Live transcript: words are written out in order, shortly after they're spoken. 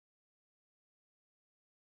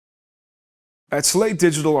At Slate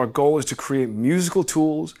Digital, our goal is to create musical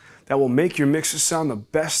tools that will make your mixes sound the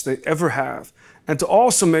best they ever have, and to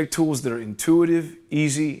also make tools that are intuitive,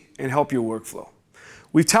 easy, and help your workflow.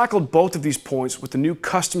 We've tackled both of these points with the new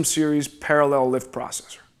custom series parallel lift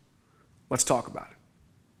processor. Let's talk about it.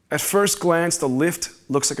 At first glance, the lift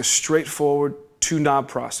looks like a straightforward two-knob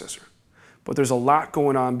processor, but there's a lot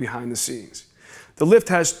going on behind the scenes. The lift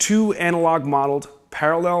has two analog modeled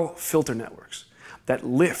parallel filter networks that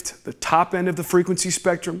lift the top end of the frequency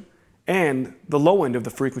spectrum and the low end of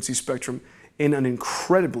the frequency spectrum in an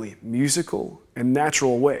incredibly musical and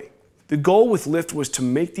natural way. The goal with lift was to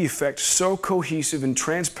make the effect so cohesive and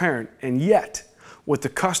transparent, and yet, with the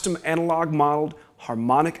custom analog modeled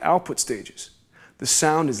harmonic output stages, the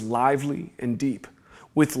sound is lively and deep.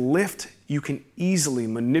 With lift, you can easily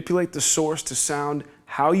manipulate the source to sound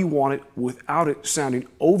how you want it without it sounding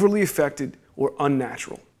overly affected or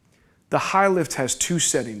unnatural. The high lift has two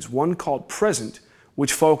settings, one called present,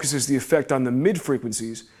 which focuses the effect on the mid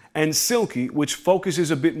frequencies, and silky, which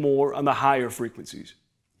focuses a bit more on the higher frequencies.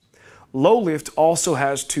 Low lift also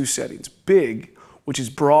has two settings, big, which is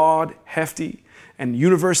broad, hefty, and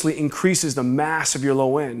universally increases the mass of your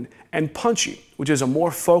low end, and punchy, which is a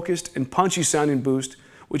more focused and punchy sounding boost,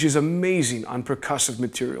 which is amazing on percussive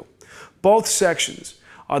material. Both sections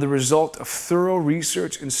are the result of thorough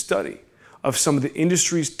research and study of some of the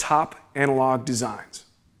industry's top analog designs.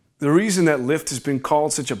 The reason that lift has been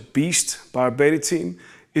called such a beast by our beta team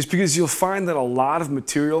is because you'll find that a lot of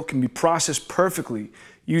material can be processed perfectly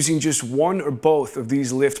using just one or both of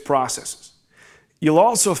these lift processes. You'll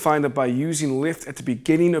also find that by using lift at the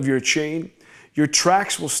beginning of your chain, your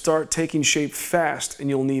tracks will start taking shape fast and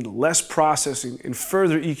you'll need less processing and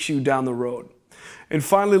further EQ down the road. And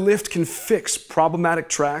finally, lift can fix problematic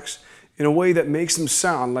tracks in a way that makes them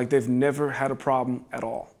sound like they've never had a problem at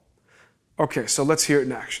all. Okay, so let's hear it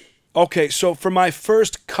in action. Okay, so for my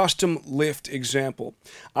first custom lift example,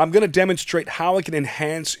 I'm going to demonstrate how I can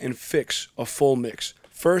enhance and fix a full mix.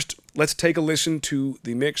 First, let's take a listen to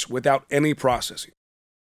the mix without any processing.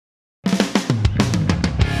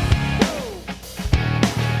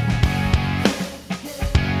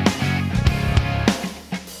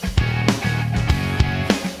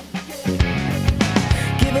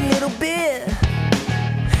 Give a little bit,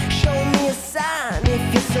 show me a sign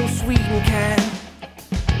if you're so sweet and kind.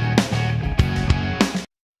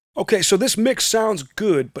 Okay, so this mix sounds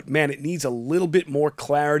good, but man, it needs a little bit more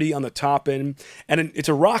clarity on the top end, and it's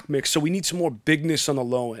a rock mix, so we need some more bigness on the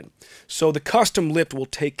low end. So the custom lift will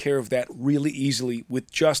take care of that really easily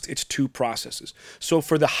with just its two processes. So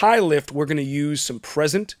for the high lift, we're going to use some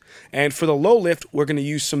present, and for the low lift, we're going to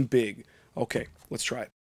use some big. Okay, let's try it.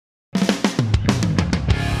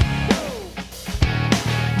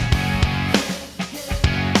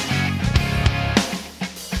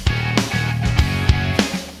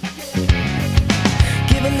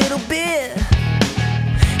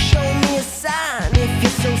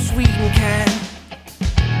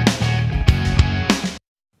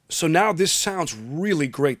 So now this sounds really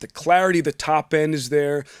great. The clarity of the top end is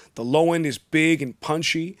there, the low end is big and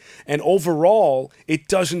punchy, and overall, it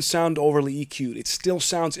doesn't sound overly EQ'd. It still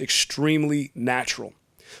sounds extremely natural.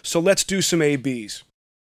 So let's do some A/Bs.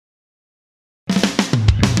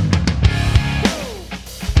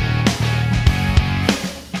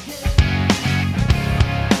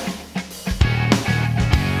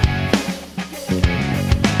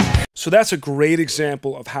 So that's a great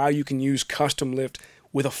example of how you can use custom lift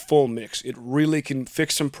with a full mix. It really can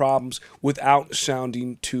fix some problems without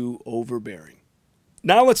sounding too overbearing.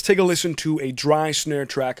 Now let's take a listen to a dry snare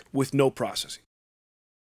track with no processing.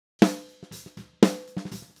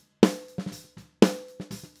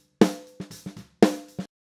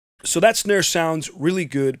 So that snare sounds really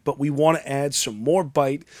good, but we want to add some more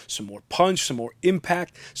bite, some more punch, some more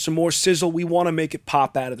impact, some more sizzle. We want to make it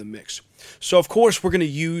pop out of the mix. So of course we're going to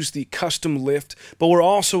use the custom lift, but we're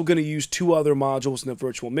also going to use two other modules in the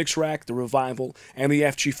virtual mix rack, the Revival and the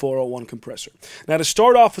FG401 compressor. Now to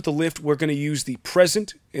start off with the lift, we're going to use the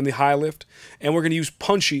present in the high lift, and we're going to use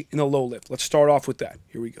punchy in the low lift. Let's start off with that.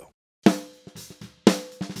 Here we go.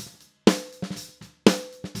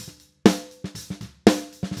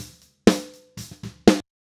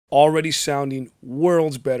 Already sounding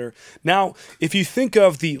worlds better. Now, if you think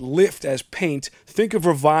of the lift as paint, think of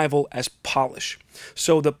Revival as polish.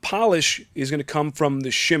 So the polish is going to come from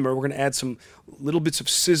the shimmer. We're going to add some little bits of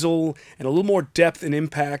sizzle and a little more depth and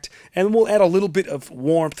impact, and we'll add a little bit of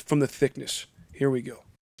warmth from the thickness. Here we go.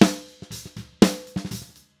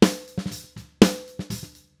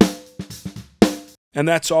 And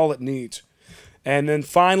that's all it needs. And then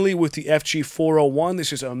finally with the FG401,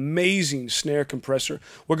 this is an amazing snare compressor.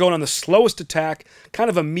 We're going on the slowest attack, kind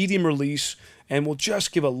of a medium release, and we'll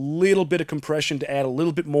just give a little bit of compression to add a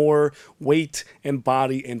little bit more weight and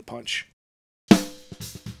body and punch.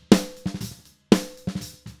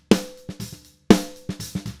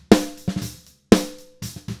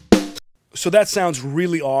 So that sounds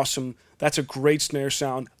really awesome. That's a great snare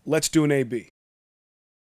sound. Let's do an A-B.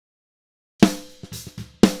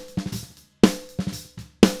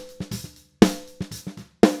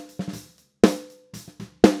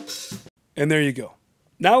 And there you go.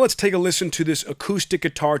 Now let's take a listen to this acoustic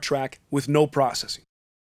guitar track with no processing.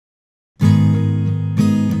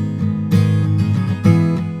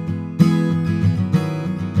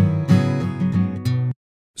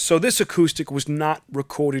 So this acoustic was not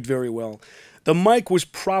recorded very well. The mic was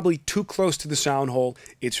probably too close to the sound hole.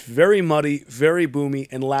 It's very muddy, very boomy,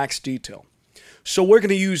 and lacks detail. So we're going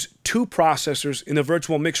to use two processors in the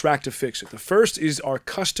virtual mix rack to fix it. The first is our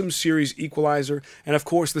custom series equalizer, and of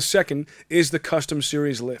course the second is the custom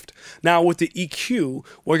series lift. Now with the EQ,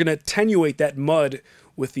 we're going to attenuate that mud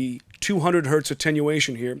with the 200 hertz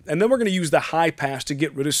attenuation here, and then we're going to use the high pass to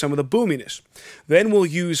get rid of some of the boominess. Then we'll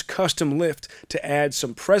use custom lift to add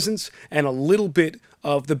some presence and a little bit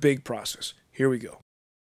of the big process. Here we go.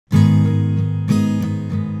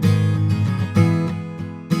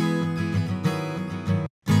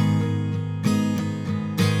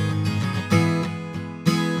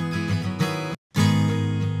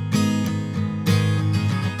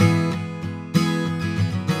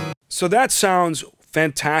 So that sounds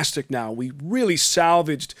fantastic now. We really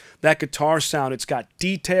salvaged that guitar sound. It's got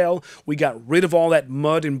detail. We got rid of all that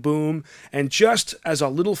mud and boom. And just as a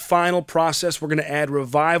little final process, we're going to add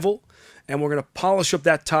revival, and we're going to polish up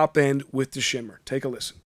that top end with the shimmer. Take a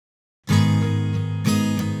listen.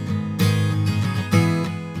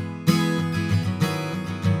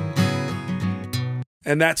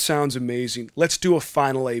 And that sounds amazing. Let's do a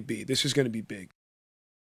final A-B. This is going to be big.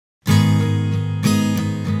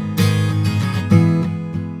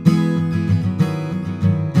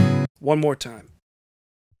 One more time.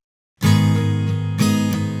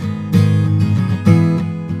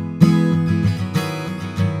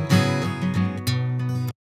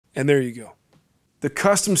 And there you go. The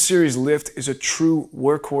custom series lift is a true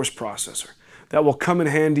workhorse processor that will come in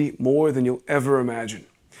handy more than you'll ever imagine.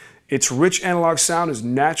 Its rich analog sound is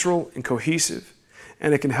natural and cohesive,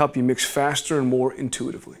 and it can help you mix faster and more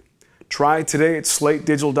intuitively. Try it today at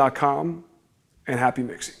slatedigital.com, and happy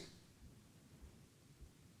mixing.